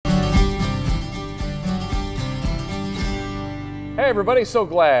Hey everybody, so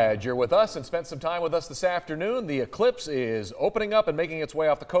glad you're with us and spent some time with us this afternoon. The Eclipse is opening up and making its way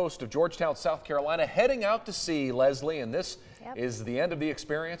off the coast of Georgetown, South Carolina, heading out to sea, Leslie, and this is the end of the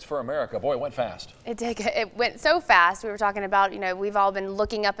experience for America. Boy, it went fast. It did. It went so fast. We were talking about, we've all been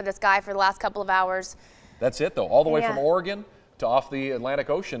looking up at the sky for the last couple of hours. That's it, though, all the way from Oregon to off the Atlantic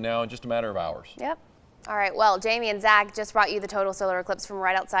Ocean now in just a matter of hours. Yep. All right, well, Jamie and Zach just brought you the total solar eclipse from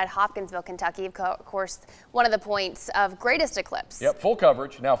right outside Hopkinsville, Kentucky. Of course, one of the points of greatest eclipse. Yep, full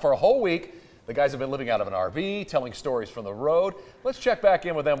coverage. Now, for a whole week, the guys have been living out of an RV, telling stories from the road. Let's check back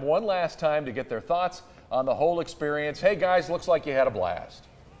in with them one last time to get their thoughts on the whole experience. Hey, guys, looks like you had a blast.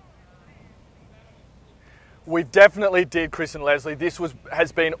 We definitely did, Chris and Leslie. This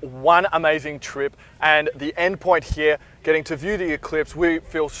has been one amazing trip, and the end point here, getting to view the eclipse, we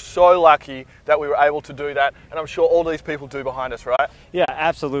feel so lucky that we were able to do that, and I'm sure all these people do behind us, right? Yeah,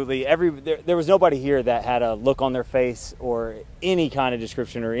 absolutely. There was nobody here that had a look on their face or any kind of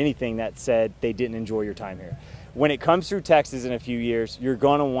description or anything that said they didn't enjoy your time here. When it comes through Texas in a few years, you're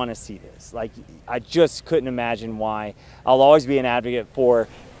going to want to see this. Like, I just couldn't imagine why. I'll always be an advocate for,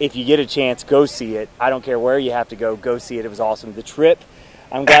 if you get a chance, go see it. I don't care where you have to go see it. It was awesome. The trip,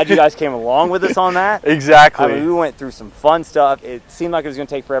 I'm glad you guys came along with us on that. Exactly. I mean, we went through some fun stuff. It seemed like it was going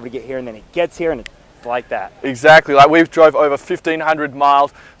to take forever to get here, and then it gets here, and it's like that. Exactly. Like, we've drove over 1,500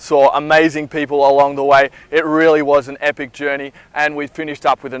 miles, saw amazing people along the way. It really was an epic journey, and we finished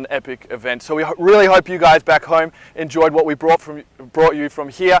up with an epic event. So we really hope you guys back home enjoyed what we brought you from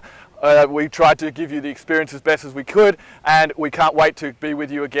here. We tried to give you the experience as best as we could, and we can't wait to be with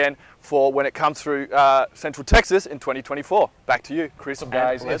you again for when it comes through Central Texas in 2024. Back to you, Chris. Awesome,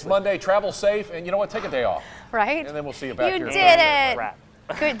 guys. It's Monday. Travel safe, and you know what? Take a day off. Right? And then we'll see you back here. You did it.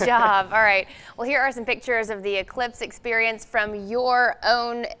 Good job. All right. Well, here are some pictures of the eclipse experience from your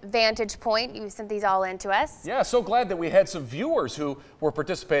own vantage point. You sent these all in to us. Yeah, so glad that we had some viewers who were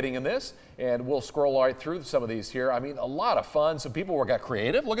participating in this, and we'll scroll right through some of these here. I mean, a lot of fun. Some people got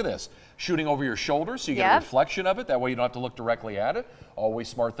creative. Look at this. Shooting over your shoulder so you get a reflection of it. That way you don't have to look directly at it. Always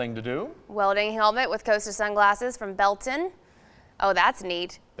smart thing to do. Welding helmet with Costa sunglasses from Belton. Oh, that's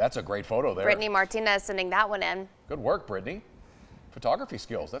neat. That's a great photo there. Brittany Martinez sending that one in. Good work, Brittany. Photography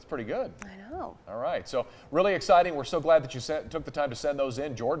skills, that's pretty good. I know. All right, so really exciting. We're so glad that you took the time to send those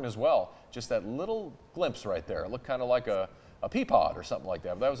in. Jordan as well. Just that little glimpse right there. It looked kind of like a pea pod or something like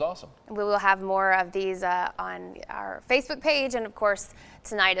that. But that was awesome. We will have more of these on our Facebook page, and of course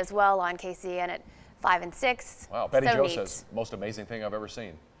tonight as well on KCN at 5 and 6. Wow, Betty Jo says, most amazing thing I've ever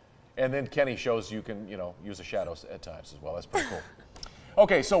seen. And then Kenny shows you can, use a shadow at times as well. That's pretty cool.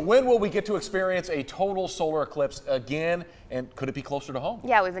 Okay, so when will we get to experience a total solar eclipse again, and could it be closer to home?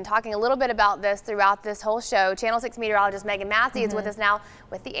 Yeah, we've been talking a little bit about this throughout this whole show. Channel 6 meteorologist Megan Massey is with us now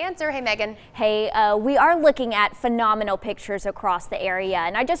with the answer. Hey, Megan. Hey, we are looking at phenomenal pictures across the area,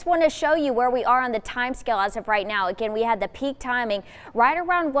 and I just want to show you where we are on the time scale as of right now. Again, we had the peak timing right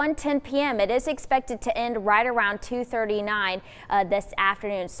around 1:10 p.m. It is expected to end right around 2:39 this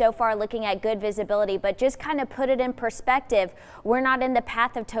afternoon. So far, looking at good visibility, but just kind of put it in perspective, we're not in the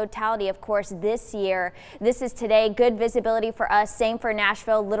path of totality, of course, this year. This is today. Good visibility for us. Same for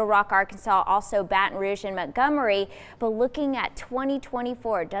Nashville, Little Rock, Arkansas, also Baton Rouge and Montgomery. But looking at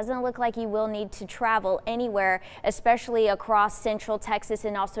 2024, it doesn't look like you will need to travel anywhere, especially across Central Texas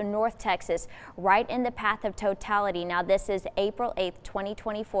and also North Texas, right in the path of totality. Now, this is April 8th,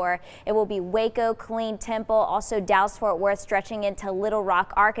 2024. It will be Waco, Killeen, Temple, also Dallas-Fort Worth, stretching into Little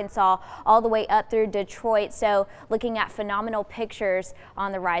Rock, Arkansas, all the way up through Detroit. So looking at phenomenal pictures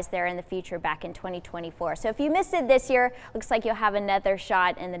on the rise there in the future back in 2024. So if you missed it this year, looks like you'll have another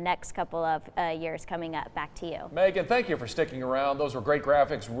shot in the next couple of years coming up. Back to you. Megan, thank you for sticking around. Those were great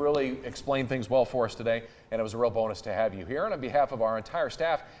graphics, really explained things well for us today, and it was a real bonus to have you here. And on behalf of our entire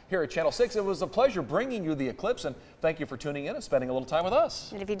staff here at Channel 6, it was a pleasure bringing you the eclipse, and thank you for tuning in and spending a little time with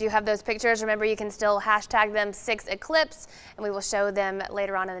us. And if you do have those pictures, remember you can still hashtag them 6eclipse, and we will show them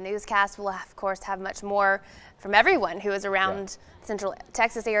later on in the newscast. We'll of course have much more from everyone who is around Central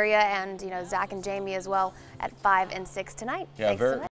Texas area, and Zach and Jamie as well at 5 and 6 tonight. Yeah, Thanks so much.